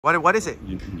What is it?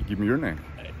 You give me your name.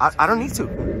 I don't need to.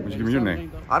 Would you give me your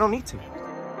name? I don't need to.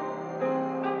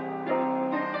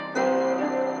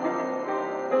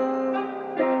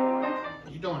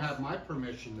 You don't have my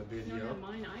permission to video. You don't have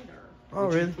mine either. Oh,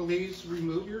 Would really? you please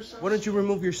remove yourself? Why don't you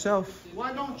remove yourself?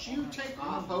 Why don't you take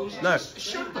off, Jose? Look.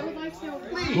 Shut the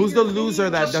please. Who's the loser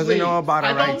that Just doesn't leave. know about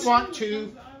our I rights? don't want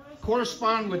to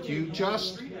correspond with you.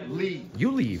 Just leave.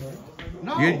 You leave.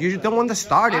 No. You're the one that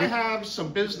started I it. have some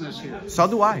business here. So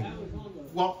do I.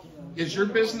 Well, is your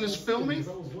business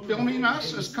filming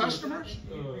us as customers?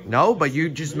 No, but you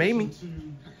just made me.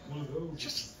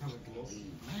 Just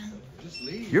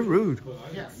leave. You're rude.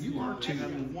 Yeah, you are too.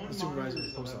 Supervisor of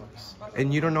the post office.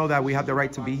 And you don't know that we have the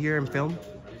right to be here and film?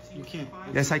 You can't.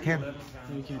 Yes, I can. No,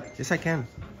 you can't. Yes, I can.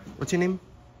 What's your name?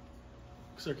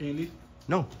 Sir, can you leave?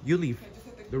 No, you leave.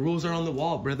 The rules are on the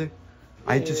wall, brother.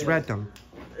 I just read them.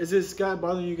 Is this guy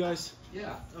bothering you guys?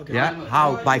 Yeah. Okay. Yeah?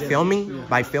 How? By filming?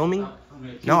 By filming?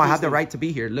 No, I have the right to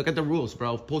be here. Look at the rules,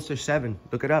 bro. Poster 7.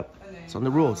 Look it up. It's on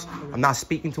the rules. I'm not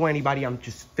speaking to anybody. I'm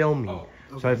just filming.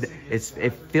 So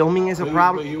if filming is a But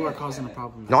problem... you are causing a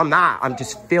problem. No, I'm not. I'm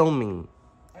just filming.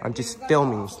 I'm just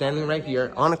filming. Standing right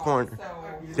here on the corner.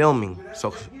 Filming.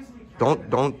 So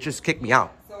don't just kick me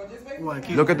out. Why,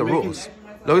 Look at the rules.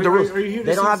 Look at the rules. Are you here to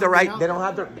They don't send have the right. something They don't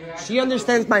have the... She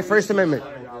understands my First Amendment.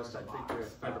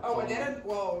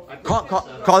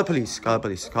 Call the police. Call the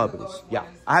police. Call the police. Yeah.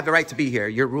 I have the right to be here.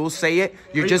 Your rules say it.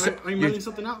 You're just... Are you mailing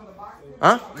something out?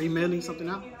 Huh? Are you mailing something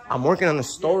out? I'm working on a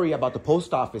story about the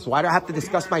post office. Why do I have to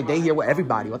discuss my day here with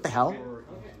everybody? What the hell?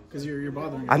 Because you're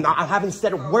bothering. I haven't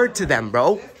said a word to them,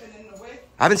 bro.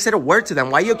 I haven't said a word to them.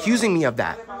 Why are you accusing me of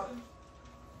that?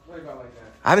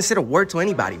 I haven't said a word to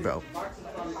anybody, bro.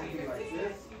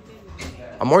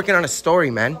 I'm working on a story,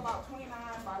 man.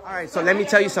 All right, so let me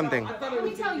tell you something.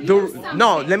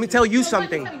 No, let me tell you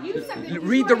something.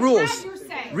 Read the rules.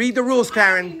 Read the rules,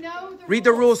 Karen. Read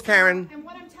the rules, Karen.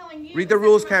 Read the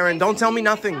rules, Karen. Don't tell me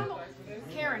nothing.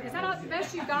 Karen, is that all the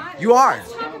best you got? You are.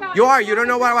 You are. You don't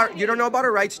know about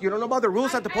our rights. You don't know about the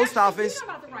rules at the post office. I do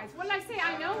know about the rights. What did I say?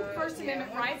 I know First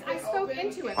Amendment rights. I spoke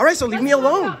into it. All right, so leave me Let's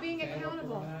talk alone. about being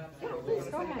accountable. Yeah, please,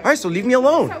 go ahead. All right, so leave me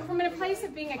alone. So from a place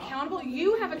of being accountable,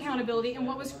 you have accountability in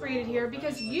what was created here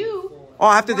because you... Oh,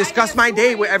 I have to discuss my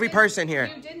day with every person here.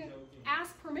 You didn't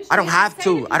ask permission. I don't have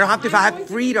to. I don't have to if I have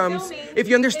freedoms. If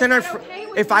you understand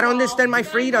if I don't understand my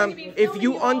freedom, if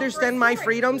you understand my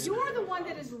freedoms. You're the one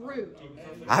that is rude.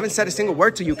 I haven't said a single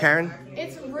word to you, Karen.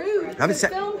 It's rude I haven't to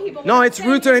said. film people. No, it's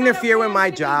rude to It's not interfere with okay my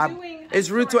to be job. doing a It's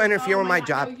rude to story. interfere with Oh my God.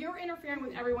 job. So you're interfering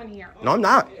with everyone here. No, I'm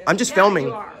not. I'm just Yeah, filming.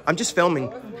 you are. I'm just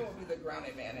filming.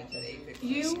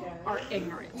 You are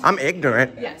ignorant. I'm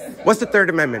ignorant. Yes. What's the Third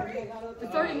Amendment? The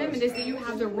Third Amendment is that you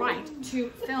have the right to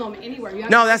film anywhere. You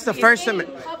have No, to that's the be First in any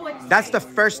Amendment. public That's the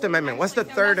space. First Amendment. What's the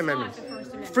No, Third that's not Amendment? the First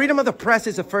Amendment. Freedom of the press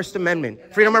is the First Amendment.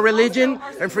 Freedom of religion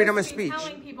Also are and freedom of supposed to be speech.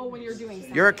 telling people when you're doing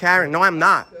something. You're a Karen. No, I'm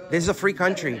not. This is a free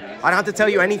country. I don't have to tell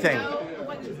you anything.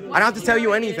 I don't have to tell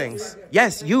you anything.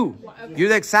 Yes, you. You're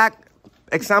the exact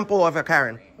example of a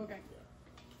Karen. Okay.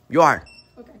 You are.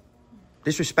 Okay.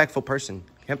 Disrespectful person.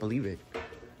 Can't believe it.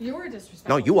 You're a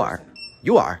disrespectful. No, you are.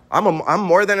 You are. I'm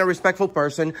more than a respectful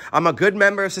person. I'm a good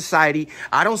member of society.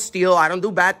 I don't steal. I don't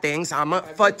do bad things. I'm a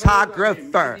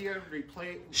photographer.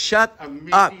 Shut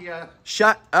up.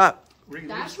 Shut up.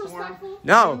 That's respectful?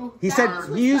 No, he said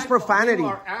he used profanity. You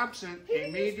are absent a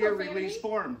media release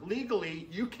form. Legally,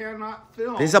 you cannot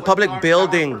film. This is a public without our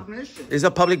building. permission. This is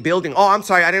a public building. Oh, I'm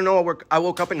sorry. I didn't know I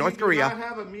woke up in North You do not Korea.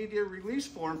 have a media release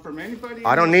form from anybody.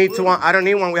 I don't in need this to room. one. I don't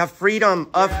need one. We have freedom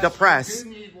of Yes, the you press. do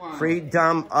need one.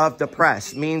 Freedom of the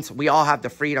press means we all have the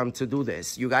freedom to do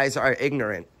this. You guys are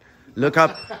ignorant. Look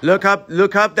up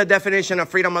the definition of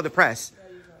freedom of the press.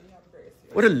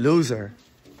 What a loser.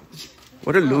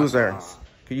 What a loser.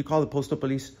 Can you call the postal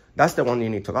police? That's the one you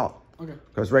need to call. Okay.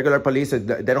 Because regular police, they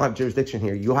don't have jurisdiction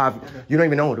here. You don't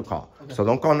even know who to call. Okay. So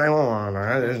don't call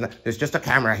 911. There's just a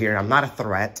camera here. I'm not a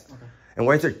threat. Okay. And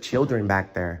where's their children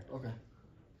back there? Okay.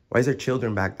 Why is there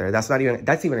children back there? That's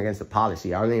even against the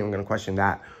policy. I'm not even going to question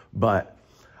that. But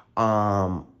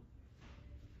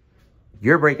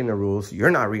you're breaking the rules.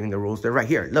 You're not reading the rules. They're right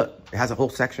here. Look, it has a whole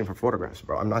section for photographs,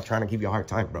 bro. I'm not trying to give you a hard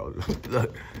time, bro.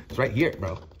 Look, it's right here,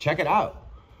 bro. Check it out.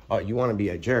 Oh, you want to be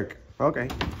a jerk. Okay.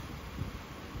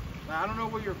 I don't know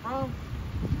where you're from,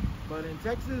 but in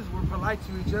Texas, we're polite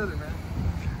to each other, man.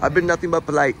 I've been nothing but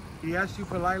polite. He asked you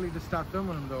politely to stop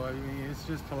filming him, though. I mean, it's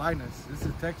just politeness. This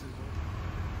is Texas, bro.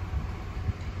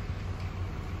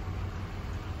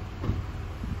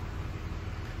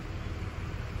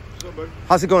 What's up, buddy?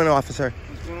 How's it going, officer?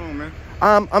 What's going on, man?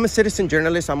 I'm a citizen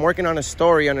journalist. I'm working on a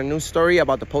story, on a news story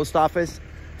about the post office.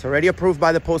 It's already approved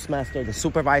by the postmaster. The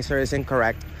supervisor is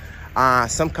incorrect.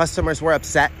 Some customers were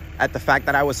upset at the fact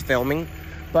that I was filming,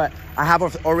 but I have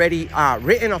already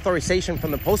written authorization from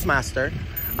the postmaster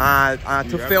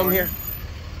to film here.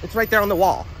 It's right there on the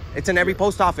wall. It's in every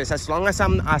post office. As long as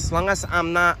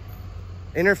I'm not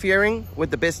interfering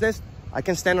with the business, I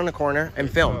can stand on the corner and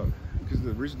film. Because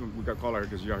the reason we got called out here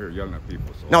because you're out here yelling at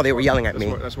people. So no, they were yelling at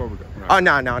me. That's what we got. Right. Oh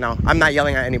no! I'm not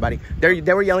yelling at anybody.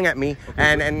 They were yelling at me,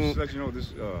 okay, and just to let you know,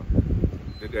 this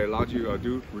they allowed you to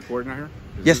do recording out here.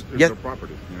 Yes, their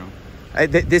property, you know.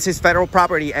 This is federal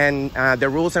property, and the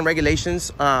rules and regulations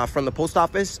from the post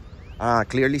office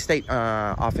clearly state,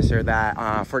 officer,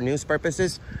 that for news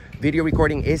purposes, video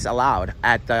recording is allowed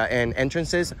at in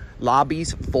entrances,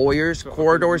 lobbies, foyers,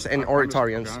 corridors, and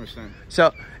auditoriums. I understand.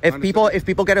 So if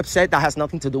people get upset, that has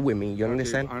nothing to do with me. You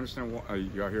understand? I understand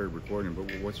you're out here recording, but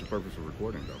what's your purpose of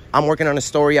recording, though? I'm working on a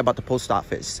story about the post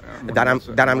office that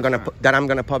I'm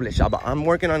gonna publish. I'm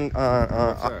working on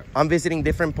I'm visiting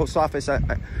different post office.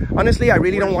 Honestly, I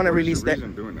really don't want to release that.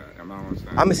 Doing that?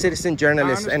 I'm a citizen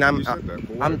journalist, and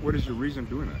what is your reason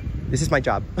doing that? This is my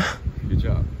job. Good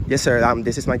job. Yes, sir.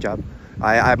 This is my job.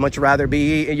 I'd much rather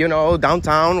be,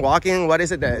 downtown walking. What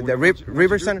is it? The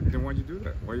River Center. Then why'd you do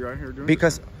that? Why are you out here doing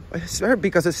Because, sir,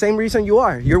 because the same reason you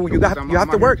are. You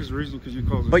have to work. Because you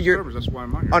caused a disturbance. That's why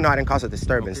I'm out here. Oh no, I didn't cause a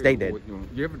disturbance. Okay, they did.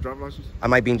 You have a driver's license?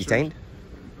 Am I being detained?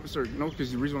 Sir, no,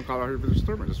 because the reason I'm calling out here for the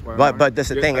disturbance. That's why. But that's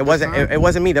the thing. It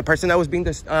wasn't me. The person that was being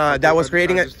that was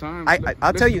creating it.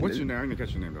 I'll tell you. What's your name? I didn't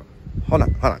catch your name though. Hold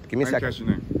on. Give me a second. Catch your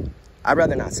name. I'd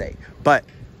rather not say. But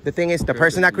the thing is, the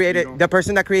person that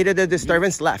created the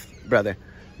disturbance left, brother.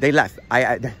 They left.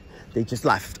 They just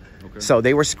left. Okay. So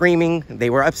they were screaming. They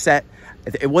were upset.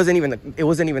 It wasn't even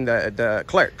the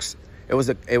clerks. It was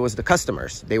the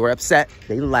customers. They were upset.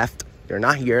 They left. They're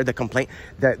not here. The complaint.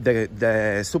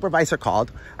 The supervisor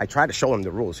called. I tried to show him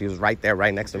the rules. He was right there,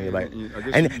 right next to me. Like,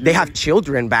 and they have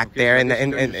children back there. And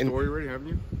story already, haven't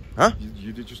you? Huh?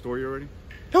 You did your story already?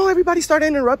 No, everybody started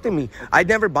interrupting me. I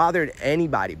never bothered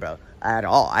anybody, bro, at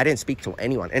all. I didn't speak to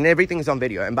anyone, and everything is on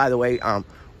video. And by the way,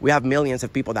 we have millions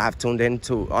of people that have tuned in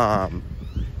to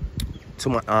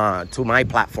my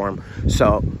platform.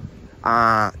 So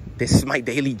this is my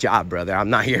daily job, brother. I'm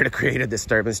not here to create a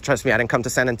disturbance. Trust me, I didn't come to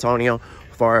San Antonio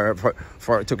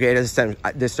to create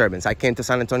a disturbance. I came to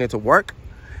San Antonio to work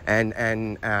and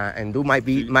do my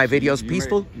videos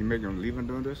peaceful. You make them leave and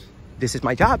doing this? This is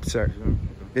my job, sir. Yeah. Okay.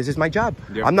 This is my job.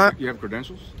 You have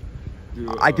credentials?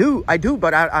 I do,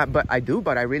 but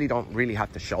I really don't really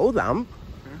have to show them.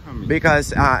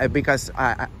 Because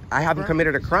I haven't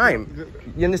committed a crime.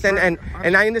 You understand?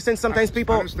 And I understand sometimes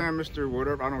people. I understand, Mr.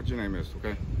 Whatever. I don't know what your name is.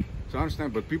 Okay, so I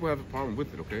understand, but people have a problem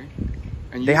with it. Okay,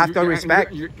 and they have to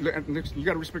respect. You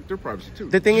got to respect their privacy too.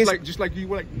 The thing is, just like you.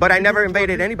 But I never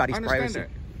invaded anybody's privacy. That.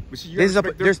 But see, there's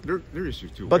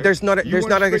issues too. But there's not a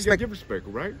respect. You give respect,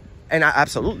 right? And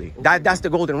absolutely, okay. That's the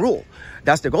golden rule.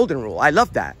 That's the golden rule. I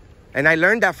love that. And I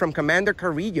learned that from Commander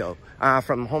Carrillo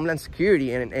from Homeland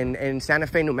Security in Santa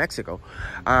Fe, New Mexico.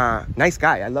 Nice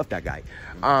guy. I love that guy.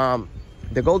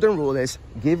 The golden rule is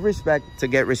give respect to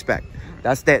get respect.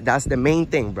 That's the main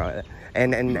thing, brother.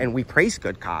 And we praise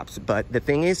good cops. But the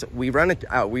thing is, we run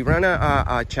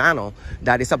a channel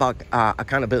that is about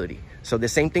accountability. So the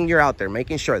same thing, you're out there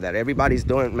making sure that everybody's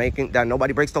that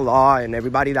nobody breaks the law, and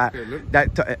everybody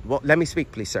well, let me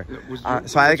speak, please, sir.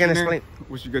 So I can explain.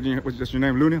 What's your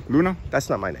name? Luna? That's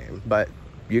not my name, but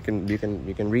you can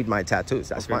read my tattoos.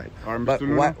 That's fine. But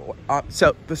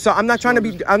so I'm not trying to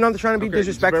be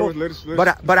disrespectful,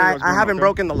 but I haven't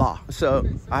broken the law. So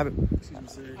I haven't.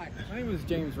 My name is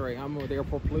James Ray. I'm with the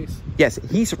airport police. Yes,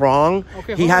 he's wrong.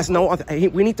 Okay, he has no.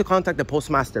 We need to contact the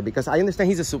postmaster, because I understand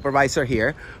he's a supervisor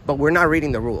here, but we're not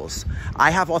reading the rules.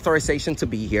 I have authorization to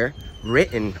be here,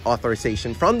 written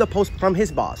authorization from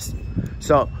his boss.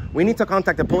 So we need to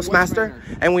contact the postmaster,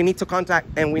 and we need to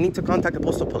contact the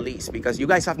postal police, because you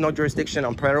guys have no jurisdiction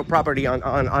on federal property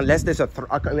unless there's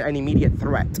an immediate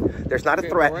threat. There's not a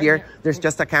threat here. There's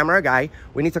just a camera guy.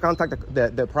 We need to contact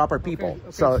the proper people.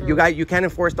 So sir, you can't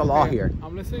enforce the law here.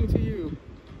 I'm listening to you.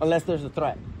 Unless there's a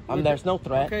threat. There's no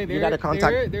threat. Okay, you got to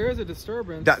contact. There is a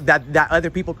disturbance. That other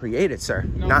people created, sir.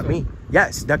 No, not me.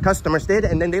 Yes, the customers did,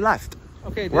 and then they left.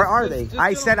 Okay. Where are they?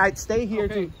 I said I'd stay here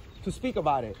to speak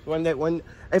about it.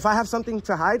 If I have something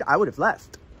to hide, I would have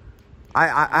left.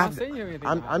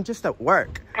 I'm just at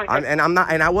work, and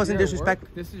I wasn't disrespectful.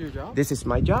 This is your job? This is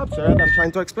my job, sir. I'm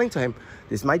trying to explain to him.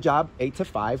 This is my job, 8 to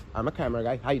 5. I'm a camera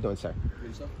guy. How you doing, sir?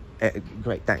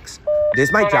 Great, thanks. This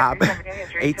is my job,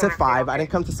 8 to 5. I didn't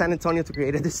come to San Antonio to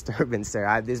create a disturbance,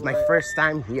 sir. This is my first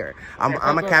time here.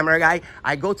 I'm a camera guy.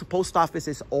 I go to post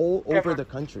offices all over the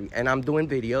country, and I'm doing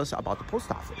videos about the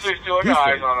post office.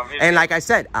 And like I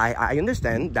said, I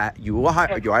understand that you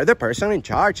are the person in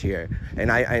charge here,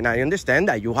 and I understand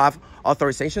that you have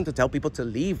authorization to tell people to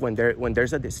leave when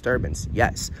there's a disturbance.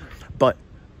 Yes, but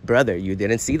brother, you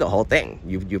didn't see the whole thing.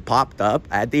 You popped up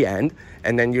at the end,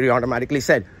 and then you automatically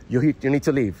said you need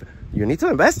to leave. You need to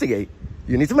investigate.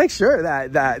 You need to make sure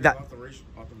that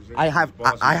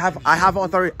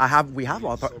we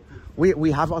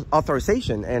have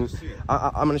authorization, and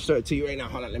I'm gonna show it to you right now.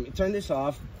 Hold on, let me turn this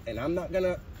off, and I'm not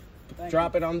gonna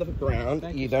drop it on the ground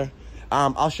either.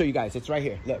 I'll show you guys. It's right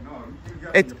here. Look,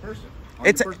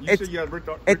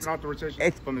 it's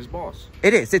authorization from his boss.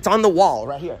 It is. It's on the wall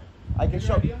right here. I can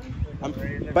show you.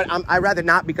 I'd rather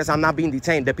not, because I'm not being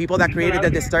detained. The people that created the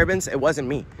disturbance, it wasn't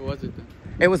me. Who was it then?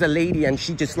 It was a lady, and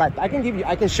she just left. I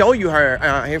can show you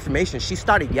her information. She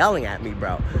started yelling at me,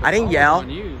 bro. I didn't yell.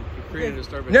 You created a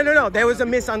disturbance. No. There was a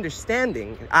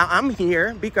misunderstanding. I'm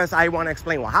here because I want to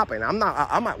explain what happened.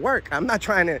 I'm at work. I'm not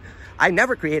trying to. I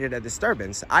never created a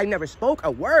disturbance. I never spoke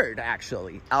a word,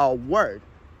 actually. A word.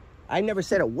 I never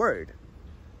said a word.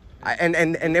 And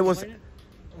it was.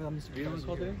 Mr. Vito was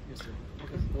called there? Yes, sir.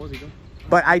 Okay. What was he doing?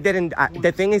 But I didn't.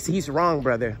 The thing is, he's wrong,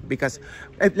 brother. Because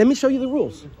let me show you the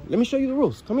rules. Let me show you the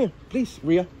rules. Come here, please,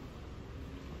 Ria.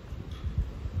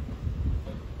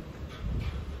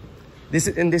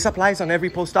 This applies on every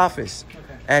post office.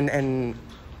 Okay. And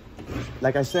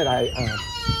like I said,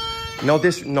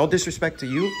 no disrespect to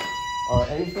you or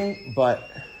anything, but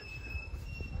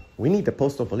we need the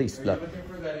postal police. Look. Looking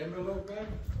for that envelope bag?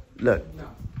 Look. No.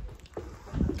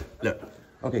 Look.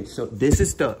 Okay, so this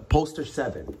is the poster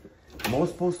 7.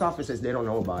 Most post offices, they don't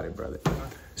know about it, brother.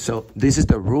 So this is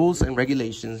the rules and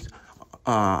regulations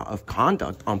of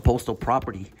conduct on postal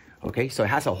property. Okay, so it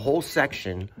has a whole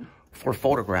section for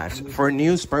photographs, for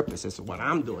news purposes. What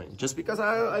I'm doing, just because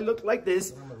I look like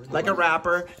this, like a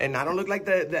rapper, and I don't look like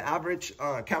the average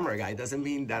camera guy, doesn't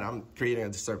mean that I'm creating a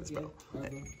disturbance, bro.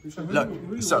 Look,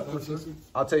 so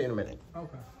I'll tell you in a minute.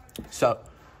 Okay. So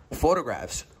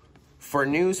photographs for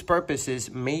news purposes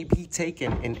may be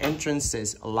taken in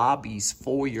entrances, lobbies,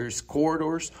 foyers,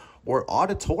 corridors, or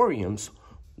auditoriums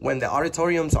when the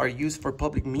auditoriums are used for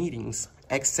public meetings,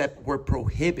 except where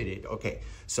prohibited. Okay,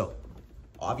 so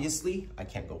obviously I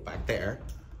can't go back there.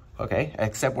 Okay,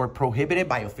 except where prohibited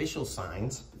by official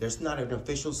signs. There's not an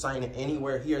official sign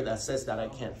anywhere here that says that I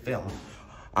can't film.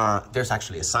 There's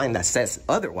actually a sign that says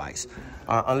otherwise,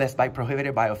 unless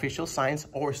prohibited by official signs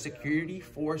or security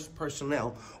force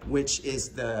personnel, which is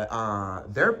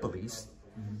their police,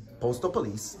 postal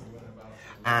police,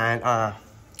 and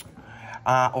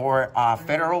or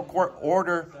federal court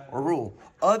order or rule.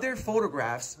 Other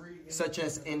photographs, such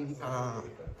as in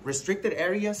restricted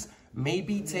areas, may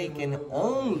be taken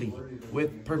only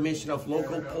with permission of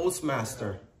local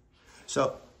postmaster.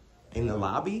 So in the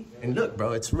lobby, and look,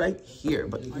 bro, it's right here,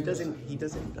 but he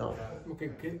doesn't know. Okay,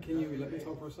 can you let me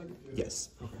talk for a second? Yes.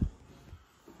 Okay.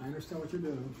 I understand what you're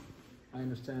doing. I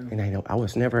understand. And I know I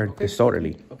was never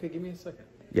disorderly. Okay, give me a second.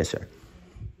 Yes, sir.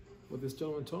 What this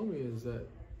gentleman told me is that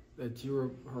you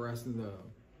were harassing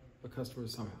the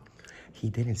customers somehow. He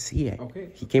didn't see it. Okay.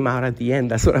 He came out at the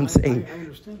end. That's what I'm saying. I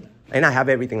understand that. And I have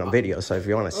everything on video, so if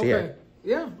you want to see it.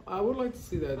 Yeah, I would like to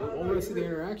see that. I want to see the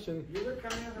interaction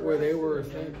where they were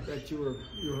saying that you were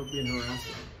being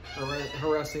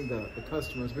harassing the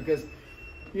customers, because,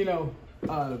 you know,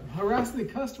 harassing the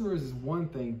customers is one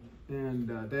thing, and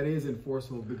that is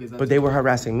enforceable because. But they were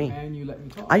harassing me. And you let me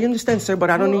talk. I understand, sir,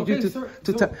 but I don't need you to.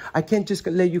 I can't just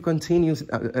let you continue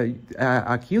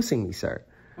accusing me, sir.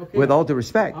 Okay. With all due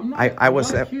respect, I'm not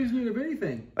accusing you of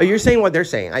anything. You're saying what they're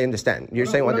saying. I understand. You're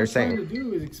saying what they're saying. What I'm trying to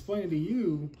do is explain to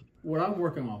you what I'm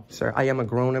working on. Sir, I am a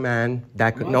grown man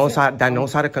that knows how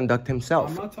to conduct himself.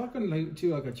 I'm not talking to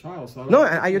you like a child. So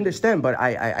I understand, but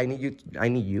I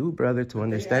need you, brother, to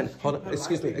understand. Hold on,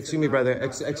 excuse me, brother.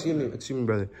 Excuse me,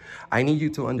 brother. I need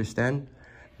you to understand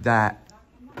that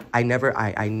I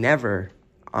never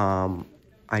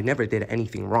did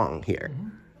anything wrong here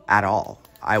at all.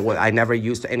 I never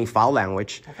used any foul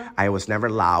language. Okay. I was never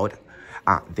loud.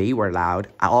 They were loud.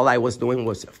 All I was doing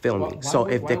was filming. So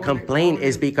if the complaint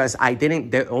is because I didn't,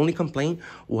 the only complaint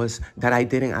was that I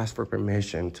didn't ask for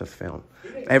permission to film.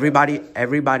 Everybody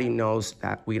knows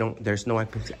that there's no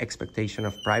expectation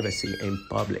of privacy in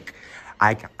public.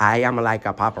 I am like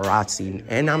a paparazzi,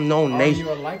 and I'm known. Are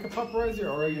you like a paparazzi,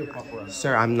 or are you a paparazzi?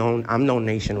 Sir, I'm known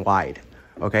nationwide.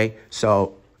 Okay,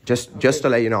 so just to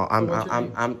let you know,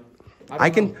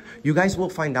 You guys will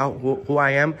find out who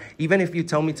I am. Even if you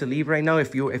tell me to leave right now,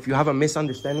 if you have a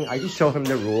misunderstanding, I just show him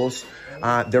the rules.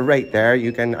 They're right there.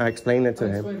 You can explain it to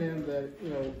him. Explain to him that, you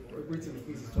know, agree to the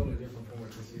fees is totally different from what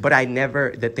this is. But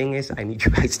the thing is, I need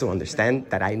you guys to understand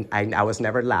that I was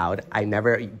never loud. I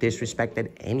never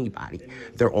disrespected anybody.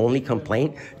 Their only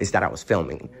complaint is that I was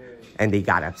filming. And they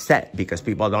got upset because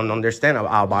people don't understand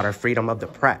about our freedom of the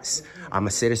press. I'm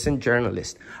a citizen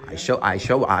journalist. I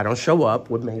don't show up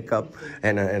with makeup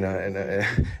and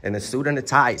a suit and a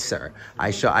tie, sir. I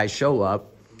show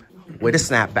up with a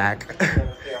snapback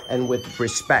and with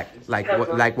respect, like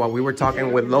what we were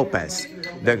talking with Lopez.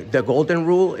 The golden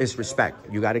rule is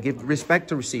respect. You got to give respect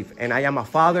to receive. And I am a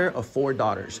father of 4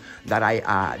 daughters that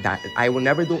I will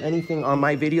never do anything on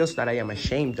my videos that I am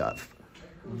ashamed of.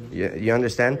 You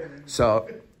understand? So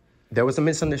there was a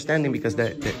misunderstanding because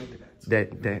the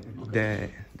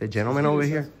gentleman over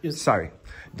here,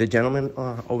 the gentleman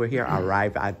over here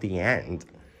arrived at the end.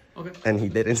 Okay. And he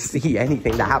didn't see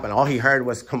anything that happened. All he heard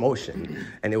was commotion,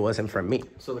 and it wasn't from me.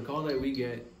 So the call that we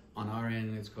get on our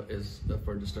end is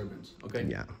for disturbance. Okay.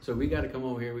 Yeah. So we got to come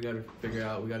over here. We got to figure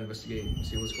out. We got to investigate and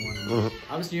see what's going on.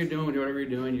 Mm-hmm. Obviously, you're doing whatever you're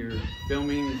doing. You're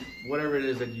filming whatever it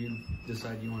is that you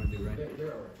decide you want to do, right?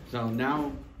 So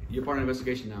now you're part of the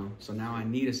investigation now. So now I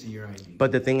need to see your ID.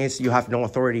 But the thing is, you have no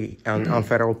authority on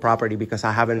federal property because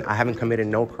I haven't committed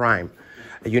no crime.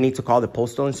 You need to call the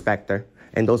postal inspector.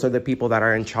 And those are the people that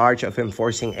are in charge of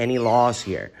enforcing any laws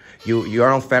here. You're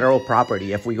on federal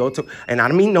property. If we go to, and I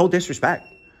don't mean no disrespect,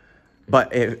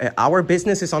 but our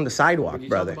business is on the sidewalk,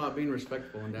 brother. Talk about being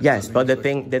respectful. And that's yes, but the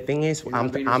thing is,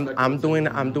 I'm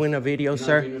doing a video,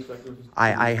 sir.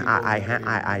 I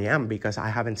am because I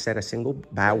haven't said a single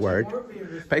bad word.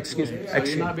 Excuse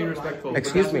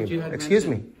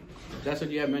me. That's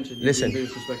what you have mentioned.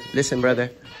 Listen,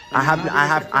 brother. I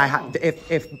have.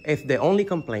 If the only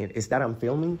complaint is that I'm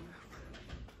filming,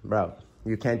 bro,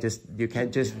 you can't just you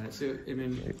can't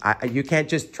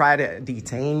just try to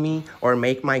detain me or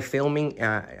make my filming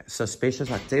suspicious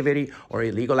activity or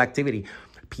illegal activity.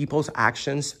 People's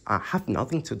actions have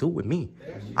nothing to do with me.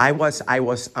 I was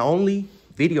only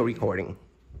video recording.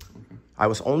 I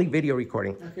was only video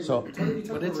recording. Okay, so,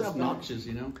 but it's obnoxious,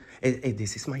 you know?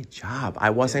 This is my job.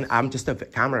 I'm just a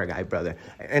camera guy, brother.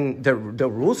 And the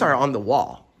rules are on the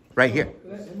wall, right here.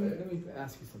 Let me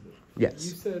ask you something. Yes.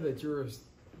 You said that you're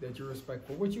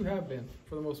respectful, which you have been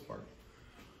for the most part.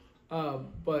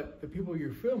 But the people you're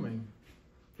filming,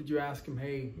 did you ask them,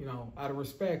 hey, you know, out of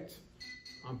respect,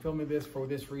 I'm filming this for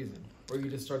this reason? Or you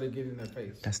just started getting in their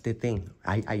face? That's the thing.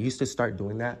 I used to start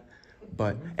doing that,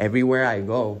 but everywhere I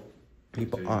go,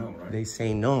 people they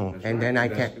say no, and then I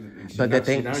can't. But the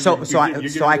thing, so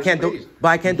I can't do, but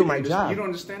I can't do my job. You don't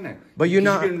understand that. But you're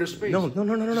not. No.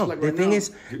 The thing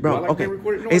is, bro. Okay,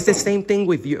 it's the same thing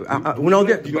with you. Let me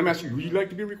ask you. Would you like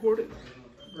to be recorded?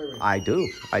 I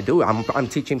do. I'm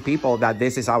teaching people that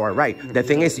this is our right. The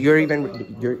thing is, you're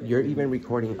even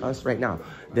recording us right now.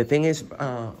 The thing is,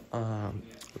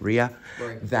 Ria,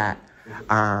 that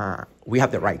we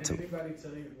have the right to.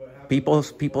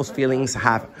 People's feelings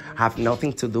have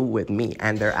nothing to do with me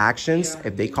and their actions.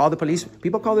 If they call the police,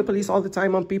 people call the police all the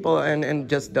time on people, and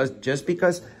just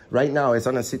because right now it's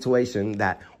on a situation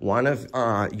that one of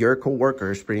your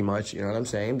co-workers, pretty much, you know what I'm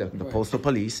saying, the postal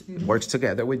police works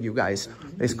together with you guys,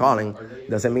 is calling,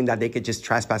 doesn't mean that they could just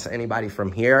trespass anybody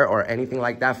from here or anything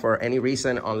like that for any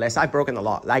reason unless I've broken the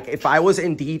law. Like if I was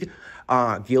indeed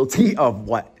guilty of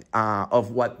what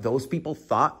those people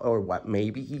thought or what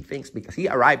maybe he thinks, because he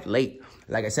arrived late.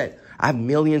 Like I said, I have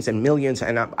millions and millions,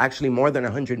 and actually more than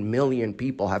 100 million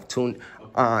people have tuned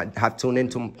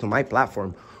into my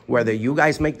platform. Whether you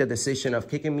guys make the decision of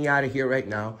kicking me out of here right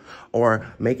now or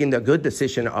making the good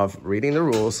decision of reading the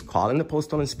rules, calling the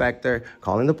postal inspector,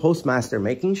 calling the postmaster,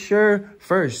 making sure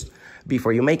first,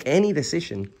 before you make any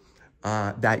decision,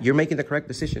 that you're making the correct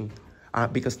decision.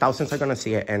 Because thousands are gonna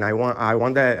see it, and I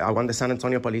want the San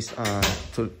Antonio police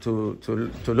to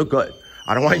look good.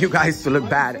 I don't want you guys to look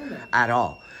bad at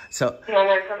all. So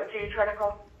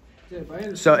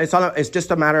it's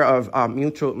just a matter of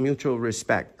mutual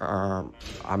respect.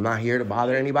 I'm not here to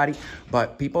bother anybody,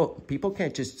 but people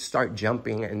can't just start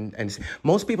jumping and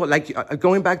most people, like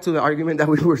going back to the argument that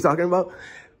we were talking about.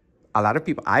 A lot of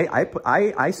people,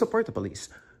 I support the police,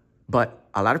 but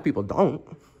a lot of people don't.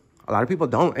 A lot of people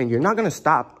don't, and you're not going to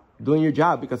stop doing your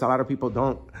job because a lot of people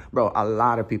don't. Bro, a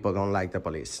lot of people don't like the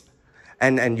police.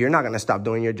 And you're not going to stop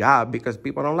doing your job because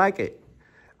people don't like it.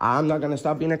 I'm not going to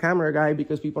stop being a camera guy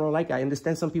because people don't like it. I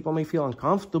understand some people may feel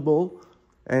uncomfortable,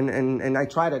 and I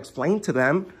try to explain to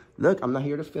them, look, I'm not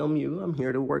here to film you. I'm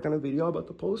here to work on a video about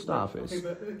the post office.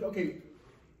 Okay,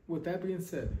 With that being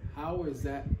said, how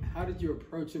did you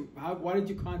approach them? Why did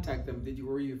you contact them?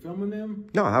 Were you filming them?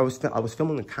 No, I was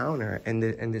filming the counter, and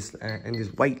this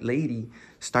white lady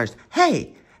starts,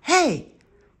 hey,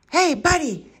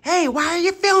 buddy, hey, why are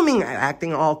you filming?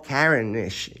 Acting all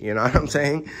Karen-ish, you know what I'm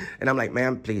saying? And I'm like,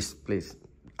 ma'am, please,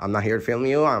 I'm not here to film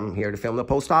you. I'm here to film the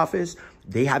post office.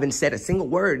 They haven't said a single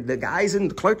word. The guys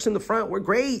and the clerks in the front were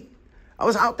great. I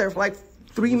was out there for like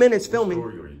 3 minutes filming.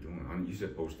 What story are you doing? You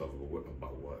said post office, but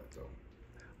about what? So?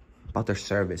 About their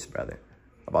service, brother.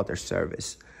 About their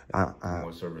service.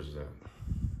 What service is that?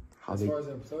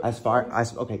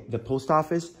 Okay, the post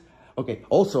office. Okay,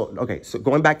 also, okay, so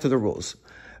going back to the rules.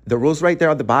 The rules right there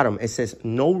at the bottom, it says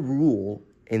no rule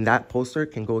in that poster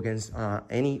can go against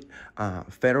any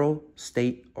federal,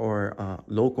 state, or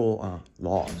local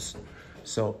laws.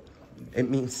 So it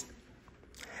means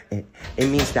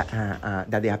that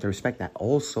they have to respect that.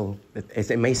 Also,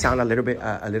 it may sound a little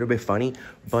bit funny,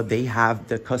 but they have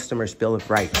the customer's bill of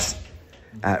rights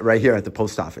right here at the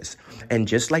post office. And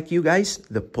just like you guys,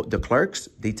 the clerks,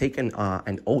 they take an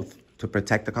oath to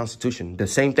protect the Constitution. The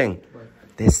same thing. Right.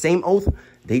 The same oath,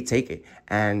 they take it.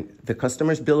 And the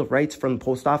customer's bill of rights from the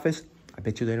post office, I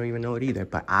bet you they don't even know it either,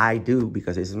 but I do,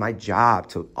 because this is my job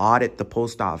to audit the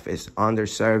post office on their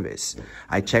service.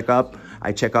 I check up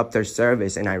their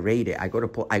service and I rate it. I go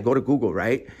to Google,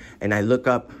 right? And I look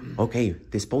up, okay,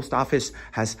 this post office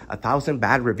has 1,000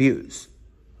 bad reviews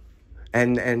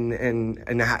and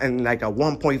like a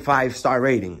 1.5 star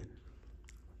rating.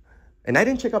 And I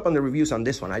didn't check up on the reviews on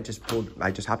this one. I just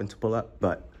happened to pull up,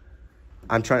 but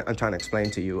I'm trying to explain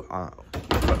to you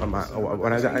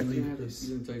what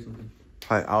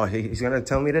I he's gonna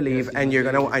tell me to leave, and you're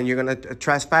gonna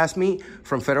trespass me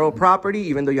from federal property,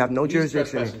 even though you have no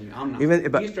jurisdiction. I'm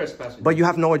not. He's trespassing. But you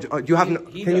have no.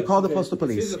 Can you call the postal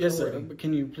police? Yes, sir. But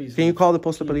can you please? Can you call the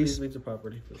postal police? Please leave the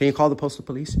property. Can you call the postal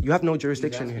police? You have no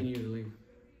jurisdiction He's asking here. you to leave.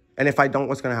 And if I don't,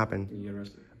 what's gonna happen? You get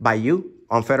arrested. By you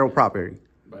on federal property.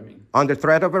 By me. Under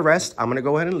threat of arrest, I'm gonna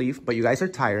go ahead and leave. But you guys are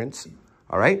tyrants.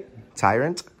 All right,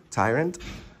 tyrant.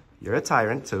 You're a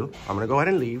tyrant too. I'm gonna go ahead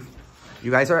and leave. You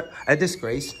guys are a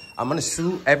disgrace. I'm gonna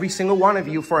sue every single one of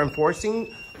you for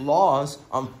enforcing laws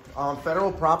on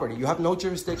federal property. You have no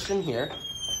jurisdiction here.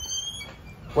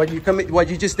 What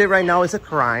you just did right now is a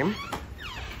crime.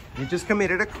 You just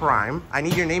committed a crime. I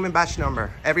need your name and badge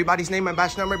number. Everybody's name and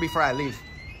badge number before I leave.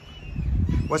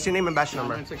 What's your name and badge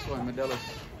number? 9961,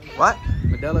 Medelis. What?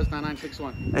 Medelis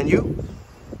 9961. And you?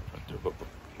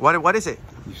 What is it?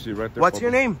 You see right there. What's your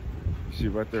name? You see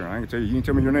right there. I ain't gonna tell you. You can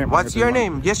tell me your name. What's your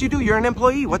name? Yes, you do. You're an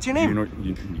employee. What's your name?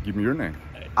 You give me your name.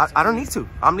 I don't need to.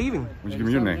 I'm leaving. Would you give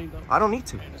me your name? I don't need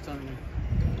to.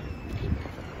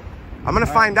 I'm gonna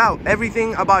find out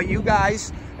everything about you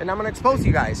guys, and I'm gonna expose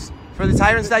you guys for the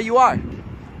tyrants that you are.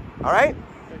 All right?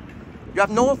 You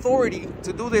have no authority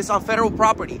to do this on federal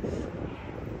property.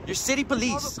 You're city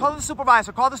police. Call the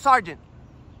supervisor. Call the sergeant.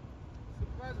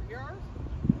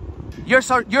 Your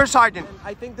sergeant.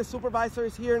 I think the supervisor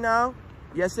is here now.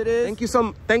 Yes, it is.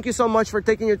 Thank you so much for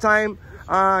taking your time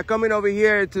coming over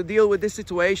here to deal with this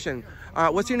situation.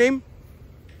 What's your name?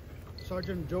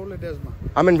 Sergeant Joe Ledesma.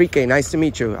 I'm Enrique. Nice to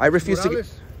meet you. I refuse Morales?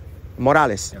 to...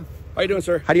 Morales. Yeah. How you doing,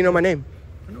 sir? How do you know my name?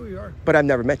 I know who you are. But I've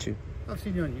never met you. I've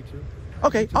seen you on YouTube.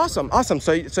 Okay, awesome.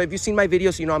 So if you've seen my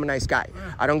videos, you know I'm a nice guy.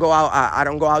 I don't go out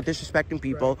disrespecting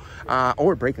people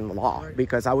or breaking the law,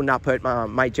 because I would not put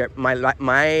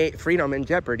my freedom in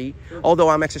jeopardy. Although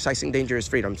I'm exercising dangerous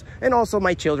freedoms, and also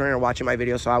my children are watching my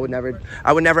videos, so I would never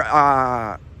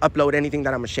upload anything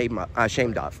that I'm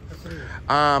ashamed of.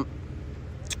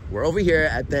 We're over here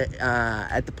at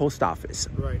the post office.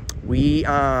 Right. We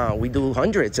do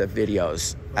hundreds of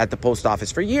videos at the post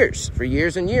office for years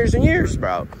and years,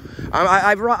 bro.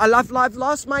 I've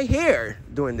lost my hair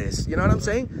doing this. You know what I'm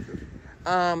saying?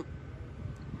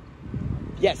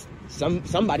 Yes,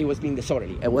 somebody was being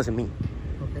disorderly. It wasn't me.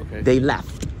 Okay. They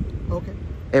left. Okay.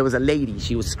 It was a lady.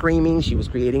 She was screaming. She was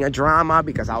creating a drama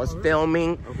because I was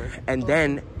filming. Okay. And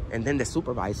then the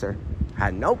supervisor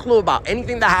had no clue about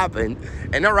anything that happened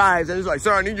and arrives and is like,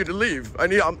 "Sir, I need you to leave.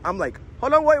 I'm like,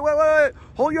 hold on, wait.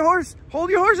 Hold your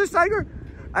horses, Tiger.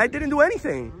 I didn't do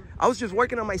anything. I was just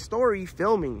working on my story,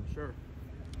 filming." Sure.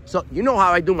 So you know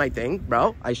how I do my thing,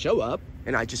 bro. I show up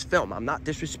and I just film. I'm not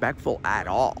disrespectful at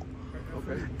all.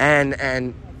 Okay.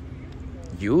 And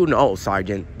you know,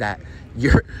 Sergeant, that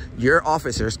your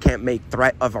officers can't make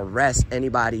threat of arrest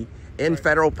anybody in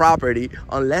federal property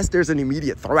unless there's an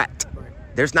immediate threat.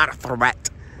 There's not a threat.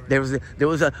 There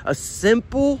was a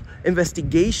simple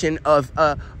investigation of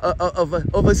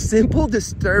a simple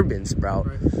disturbance, bro.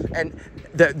 And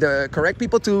the correct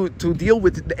people to deal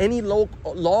with any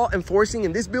law enforcing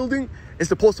in this building It's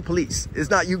the postal police.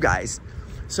 It's not you guys.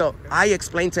 So I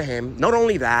explained to him, not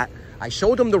only that, I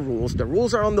showed him the rules. The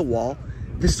rules are on the wall.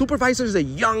 The supervisor is a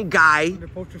young guy. The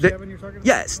poster 7 you're talking about?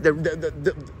 Yes.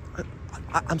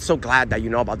 I'm so glad that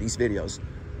you know about these videos.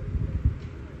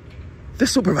 The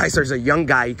supervisor is a young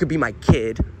guy. He could be my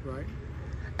kid. Right.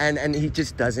 And he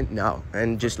just doesn't know.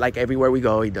 And just like everywhere we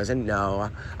go, he doesn't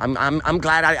know. I'm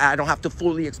glad I don't have to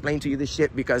fully explain to you this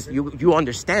shit because you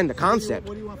understand the concept.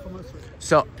 What do you want from us, sir?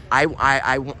 So I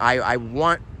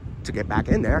want to get back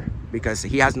in there because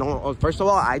he has no. First of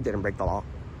all, I didn't break the law.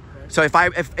 So if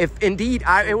indeed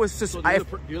it was just So the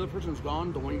other person's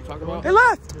gone, the one you talk about? They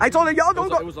left. I told her, y'all don't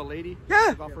go. It was a lady? Yeah.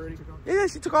 Took off already? Yeah,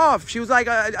 she took off. She was like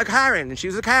a Karen. She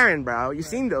was a Karen, bro. You've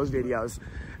seen those videos.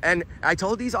 And I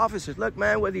told these officers, look,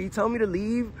 man, whether you tell me to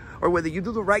leave or whether you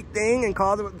do the right thing and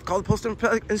call the postal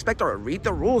inspector or read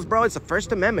the rules, bro, it's the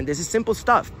First Amendment. This is simple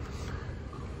stuff.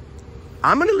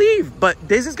 I'm going to leave, but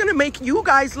this is going to make you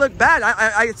guys look bad.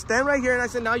 I stand right here and I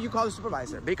said, now you call the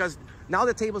supervisor because now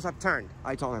the tables have turned,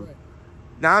 I told him.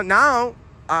 Now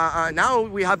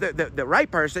we have the right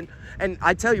person. And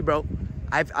I tell you, bro,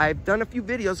 I've done a few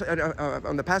videos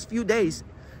on the past few days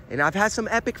and I've had some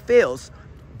epic fails,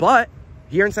 but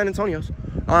here in San Antonio,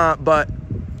 but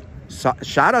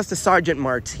shout outs to Sergeant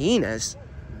Martinez.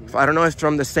 I don't know if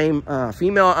from the same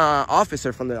female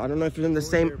officer from the, I don't know if it's in the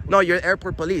same, no, you're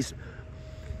airport police.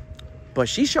 But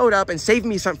she showed up and saved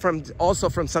me from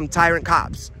some tyrant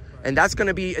cops. And that's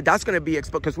gonna be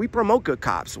exposed because we promote good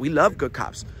cops. We love good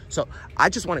cops. So I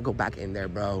just want to go back in there,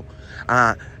 bro.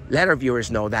 Let our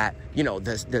viewers know that, you know,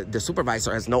 the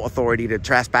supervisor has no authority to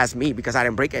trespass me because I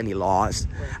didn't break any laws.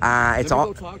 It's all.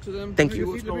 Go talk to them. Thank you.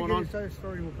 What's going on?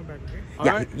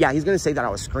 Yeah, he's gonna say that I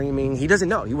was screaming. He doesn't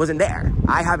know. He wasn't there.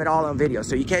 I have it all on video,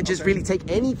 so you can't just really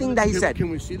take anything that he said. Can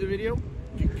we see the video?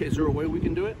 Is there a way we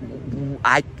can do it?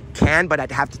 I can, but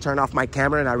I'd have to turn off my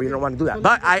camera, and I really don't want to do that.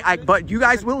 But but you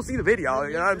guys will see the video.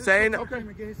 You know what I'm saying? Okay.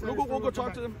 We'll go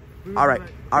talk to them. All right.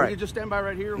 All right. You just stand by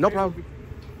right here. No problem.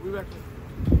 We'll be back.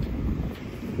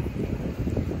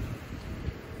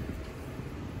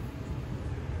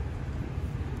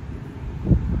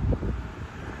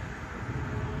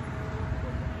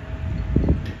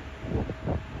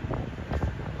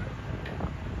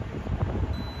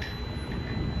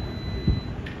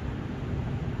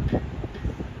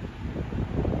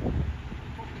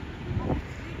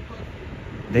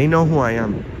 They know who I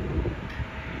am.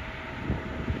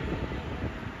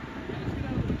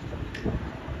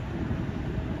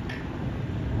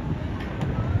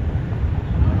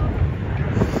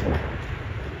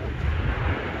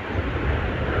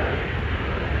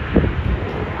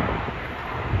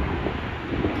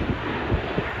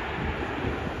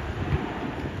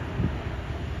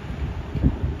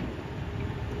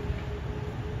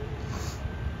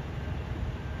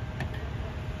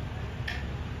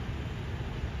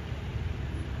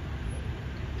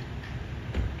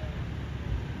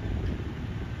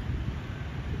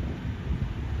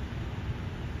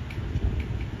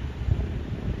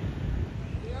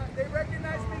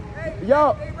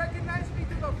 Yo. They recognize me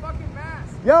through the fucking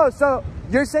mask. Yo, so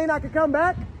you're saying I could come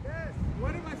back? Yes.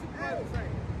 What am I supposed to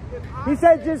say? He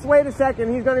said just wait a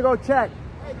second. He's going to go check.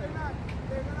 Hey, they're not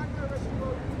going to arrest you.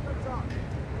 Come talk.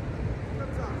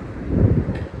 Come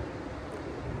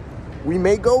talk. We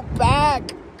may go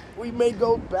back. We may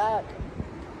go back.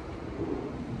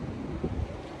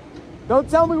 Don't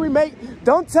tell me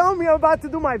don't tell me I'm about to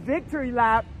do my victory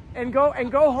lap and go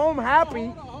home happy.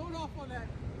 Hold off on that.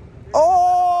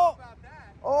 Oh,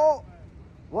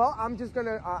 well, I'm just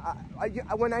gonna.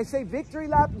 When I say victory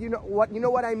lap, you know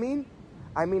what I mean.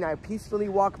 I mean I peacefully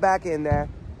walk back in there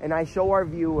and I show our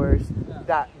viewers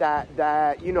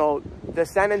that you know the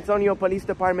San Antonio Police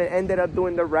Department ended up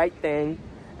doing the right thing,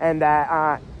 and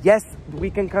that yes, we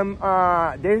can come.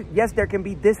 There can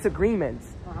be disagreements,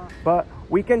 but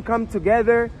we can come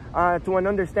together to an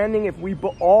understanding if we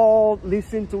all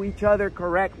listen to each other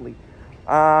correctly.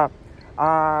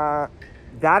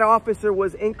 That officer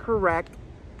was incorrect.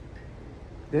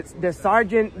 The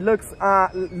sergeant looks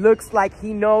like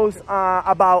he knows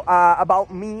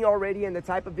about me already and the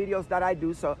type of videos that I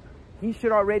do. So he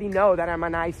should already know that I'm a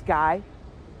nice guy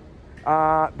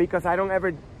because I don't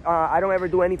ever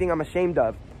do anything I'm ashamed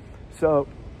of. So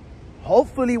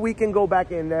hopefully we can go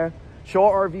back in there, show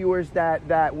our viewers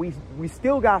that we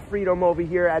still got freedom over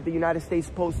here at the United States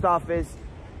Post Office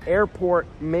Airport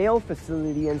Mail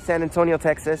Facility in San Antonio,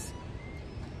 Texas.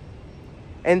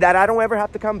 And that I don't ever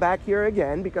have to come back here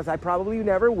again because I probably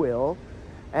never will.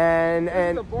 And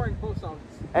It's a boring post office.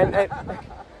 and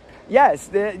yes,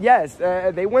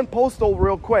 they went postal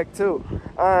real quick too.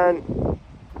 And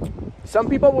Some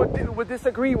people would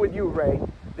disagree with you, Ray.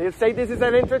 They'll say this is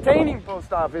an entertaining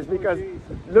post office because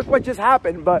look what just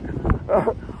happened. But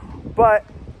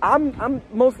I'm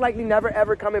most likely never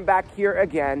ever coming back here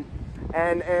again,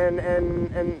 and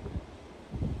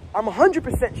I'm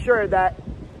 100% sure that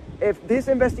if this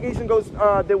investigation goes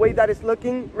the way that it's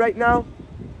looking right now,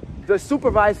 the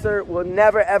supervisor will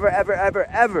never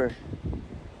ever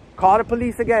call the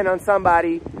police again on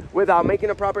somebody without making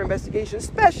a proper investigation,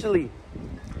 especially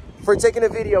for taking a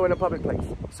video in a public place.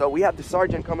 So we have the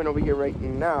sergeant coming over here right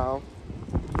now.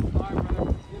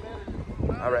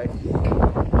 All right.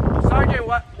 Sergeant,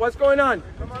 what's going on?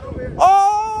 Come on over here.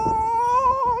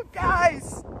 Oh,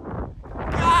 guys!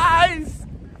 Guys,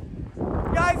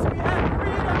 we have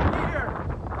freedom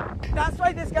here. That's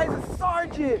why this guy's a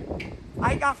sergeant.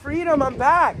 I got freedom, I'm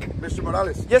back. Mr.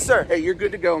 Morales. Yes, sir. Hey, you're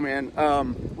good to go, man.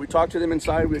 We talked to them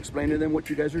inside. We explained to them what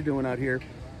you guys are doing out here.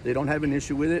 They don't have an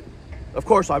issue with it. Of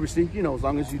course, obviously, you know, as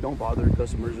long as you don't bother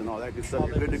customers and all that good stuff,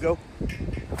 you're good to go.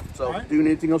 So, do you need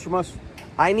anything else from us?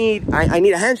 I need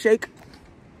a handshake.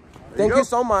 Thank you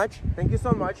so much. Thank you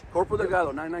so much. Corporal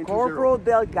Delgado, 9920. Corporal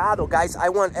Delgado, guys. I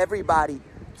want everybody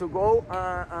to go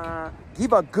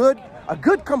give a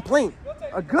good complaint.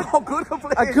 A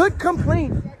good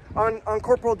complaint on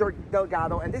Corporal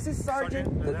Delgado. And this is Sergeant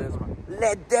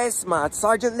Ledesma.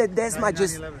 Sergeant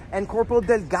Ledesma and Corporal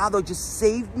Delgado just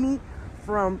saved me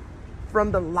from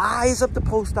the lies of the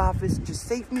post office, just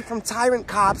saved me from tyrant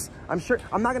cops. I'm sure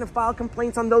I'm not gonna file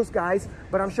complaints on those guys,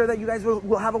 but I'm sure that you guys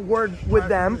will have a word with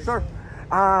them. Sure.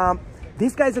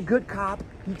 This guy's a good cop.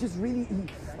 He just really,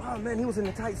 oh man, he was in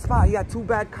a tight spot. He had two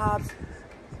bad cops,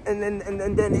 and then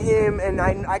him, and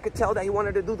I could tell that he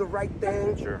wanted to do the right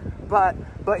thing. Sure. But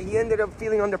he ended up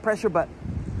feeling under pressure. But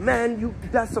man,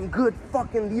 that's some good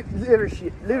fucking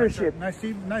leadership. Nice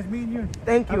meeting you.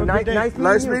 Thank you.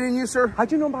 Nice meeting you, sir.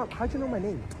 How'd you know my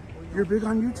name? You're big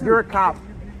on YouTube. You're a cop.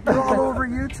 You're all over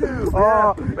YouTube.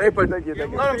 Oh, hey, but thank you.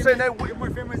 What I'm saying, You're more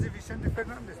famous than Vicente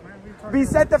Fernandez, man.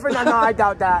 Vicente Fernandez, no, I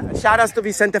doubt that. Shout outs to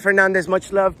Vicente Fernandez.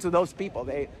 Much love to those people.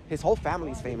 His whole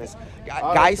family's famous.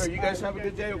 Guys, so you guys have a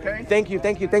good day, okay? Thank you.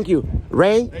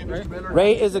 Ray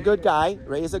is a good guy.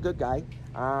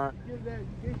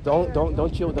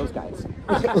 Don't chill with those guys.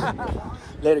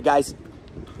 Later, guys.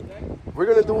 We're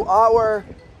gonna do our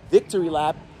victory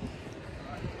lap.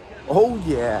 Oh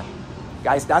yeah,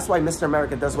 guys. That's why Mr.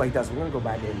 America does what he does. We're gonna go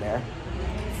back in there.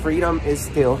 Freedom is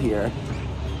still here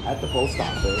at the post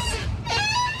office.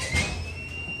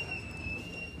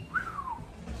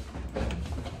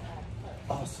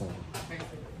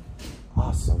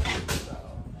 Awesome.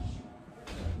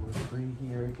 We're free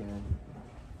here again.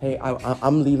 Hey,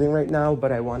 I'm leaving right now,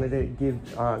 but I wanted to give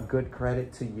good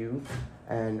credit to you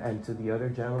and to the other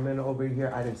gentleman over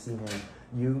here. I didn't see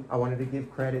him. I wanted to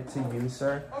give credit to you,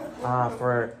 sir,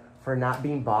 for not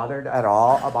being bothered at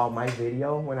all about my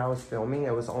video when I was filming.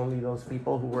 It was only those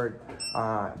people who were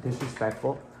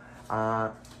disrespectful.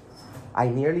 I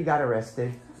nearly got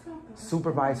arrested.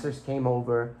 Supervisors came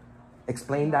over,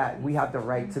 explained that we have the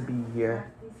right to be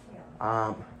here.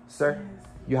 Sir,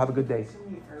 you have a good day.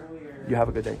 You have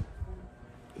a good day.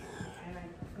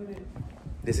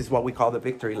 This is what we call the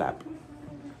victory lap.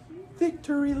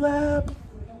 Victory lap.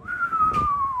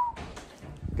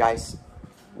 Guys,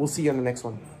 we'll see you on the next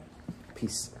one.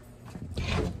 Peace.